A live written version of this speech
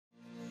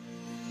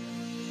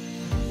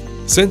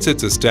Since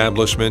its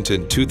establishment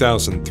in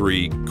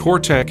 2003,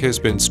 CoreTech has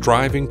been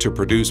striving to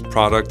produce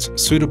products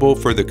suitable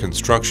for the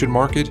construction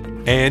market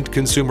and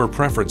consumer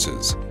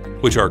preferences,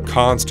 which are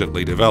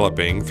constantly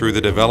developing through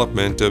the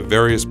development of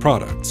various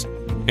products,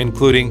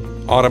 including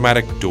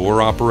automatic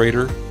door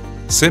operator,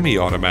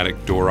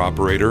 semi-automatic door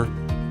operator,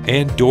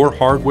 and door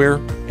hardware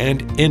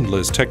and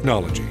endless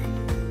technology.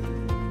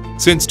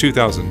 Since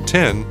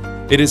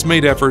 2010, it has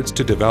made efforts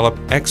to develop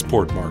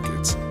export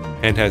markets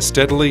and has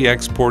steadily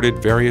exported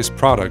various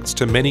products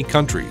to many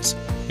countries,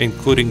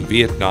 including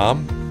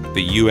Vietnam,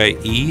 the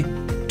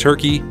UAE,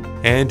 Turkey,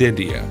 and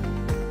India.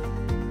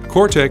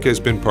 CoreTech has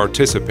been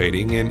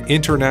participating in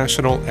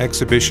international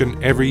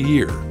exhibition every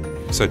year,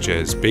 such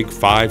as Big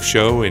 5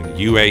 Show in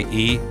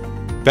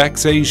UAE,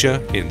 Bex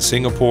Asia in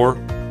Singapore,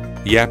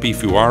 Yapi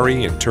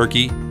Fuari in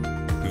Turkey,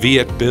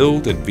 Viet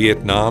Build in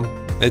Vietnam,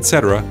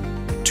 etc.,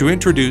 to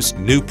introduce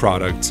new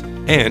products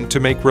and to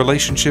make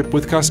relationship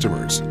with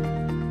customers.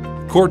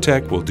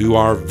 CoreTech will do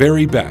our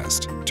very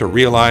best to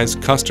realize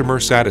customer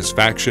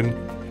satisfaction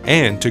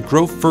and to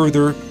grow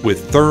further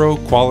with thorough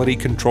quality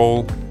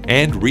control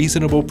and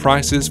reasonable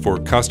prices for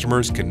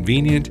customers'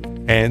 convenient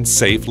and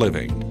safe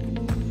living.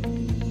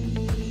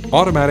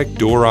 Automatic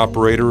Door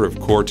Operator of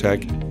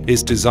CoreTech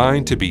is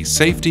designed to be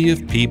safety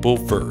of people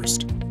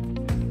first.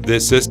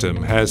 This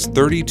system has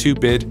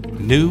 32-bit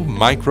new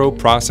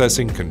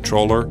microprocessing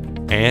controller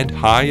and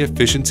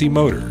high-efficiency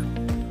motor.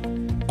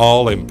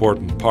 All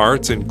important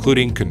parts,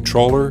 including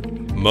controller,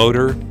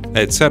 motor,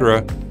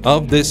 etc.,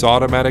 of this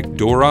automatic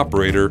door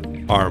operator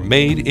are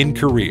made in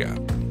Korea.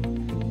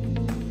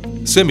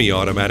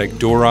 Semi-automatic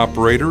door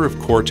operator of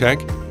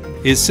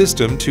CoreTech is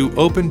system to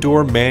open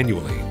door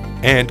manually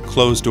and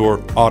close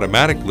door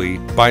automatically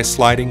by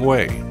sliding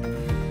way.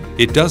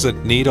 It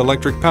doesn't need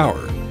electric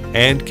power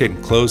and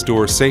can close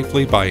door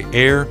safely by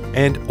air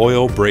and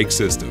oil brake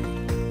system.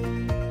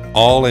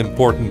 All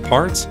important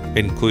parts,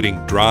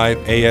 including drive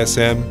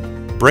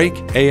ASM, brake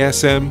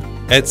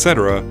ASM,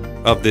 etc.,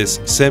 of this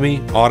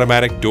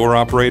semi-automatic door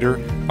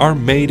operator are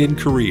made in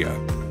Korea.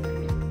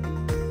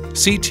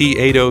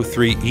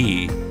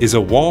 CT803E is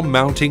a wall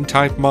mounting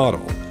type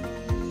model.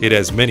 It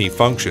has many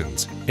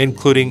functions,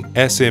 including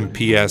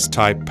SMPS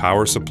type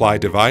power supply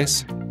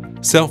device,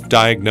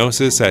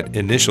 self-diagnosis at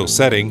initial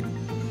setting,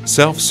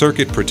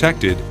 self-circuit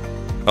protected,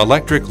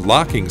 electric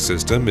locking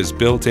system is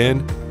built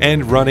in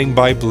and running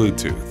by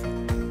Bluetooth.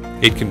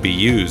 It can be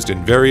used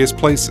in various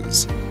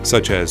places,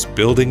 such as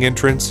building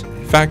entrance,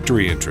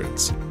 factory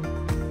entrance.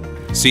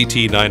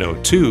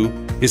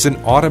 CT902 is an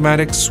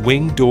automatic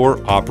swing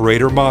door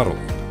operator model.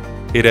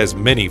 It has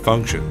many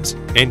functions,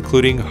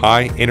 including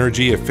high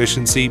energy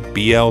efficiency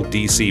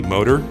BLDC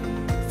motor,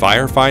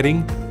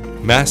 firefighting,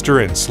 master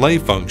and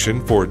slave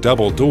function for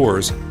double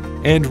doors,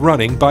 and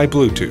running by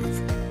Bluetooth.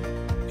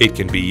 It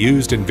can be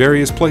used in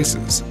various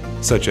places,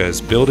 such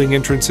as building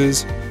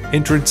entrances,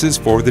 entrances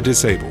for the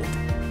disabled.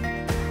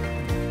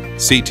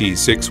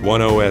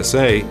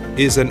 CT610SA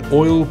is an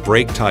oil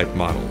brake type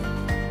model.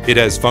 It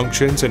has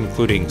functions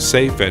including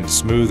safe and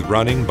smooth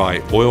running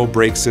by oil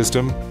brake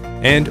system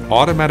and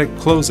automatic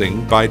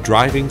closing by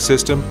driving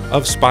system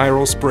of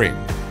spiral spring.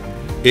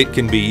 It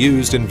can be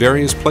used in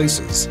various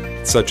places,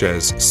 such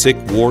as sick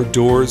ward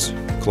doors,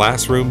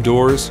 classroom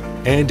doors,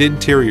 and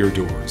interior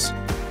doors.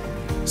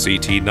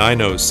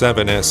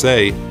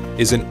 CT907SA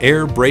is an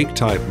air brake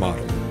type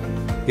model.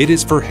 It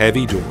is for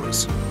heavy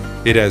doors.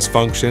 It has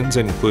functions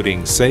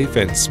including safe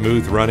and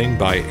smooth running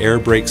by air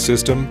brake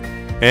system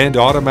and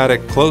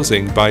automatic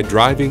closing by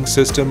driving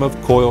system of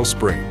coil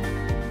spring.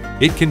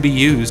 It can be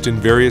used in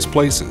various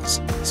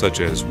places,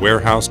 such as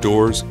warehouse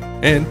doors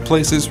and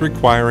places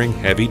requiring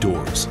heavy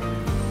doors.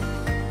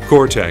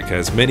 CoreTech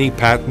has many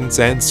patents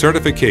and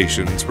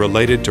certifications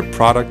related to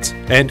products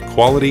and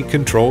quality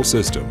control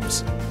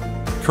systems.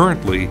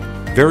 Currently,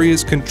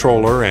 various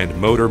controller and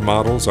motor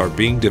models are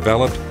being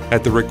developed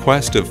at the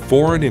request of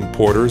foreign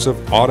importers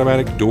of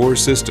automatic door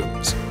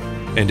systems,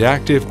 and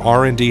active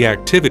R&D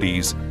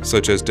activities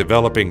such as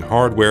developing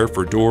hardware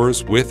for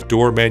doors with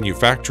door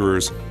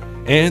manufacturers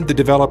and the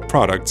developed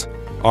products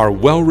are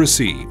well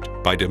received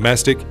by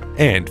domestic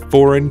and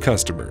foreign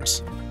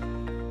customers.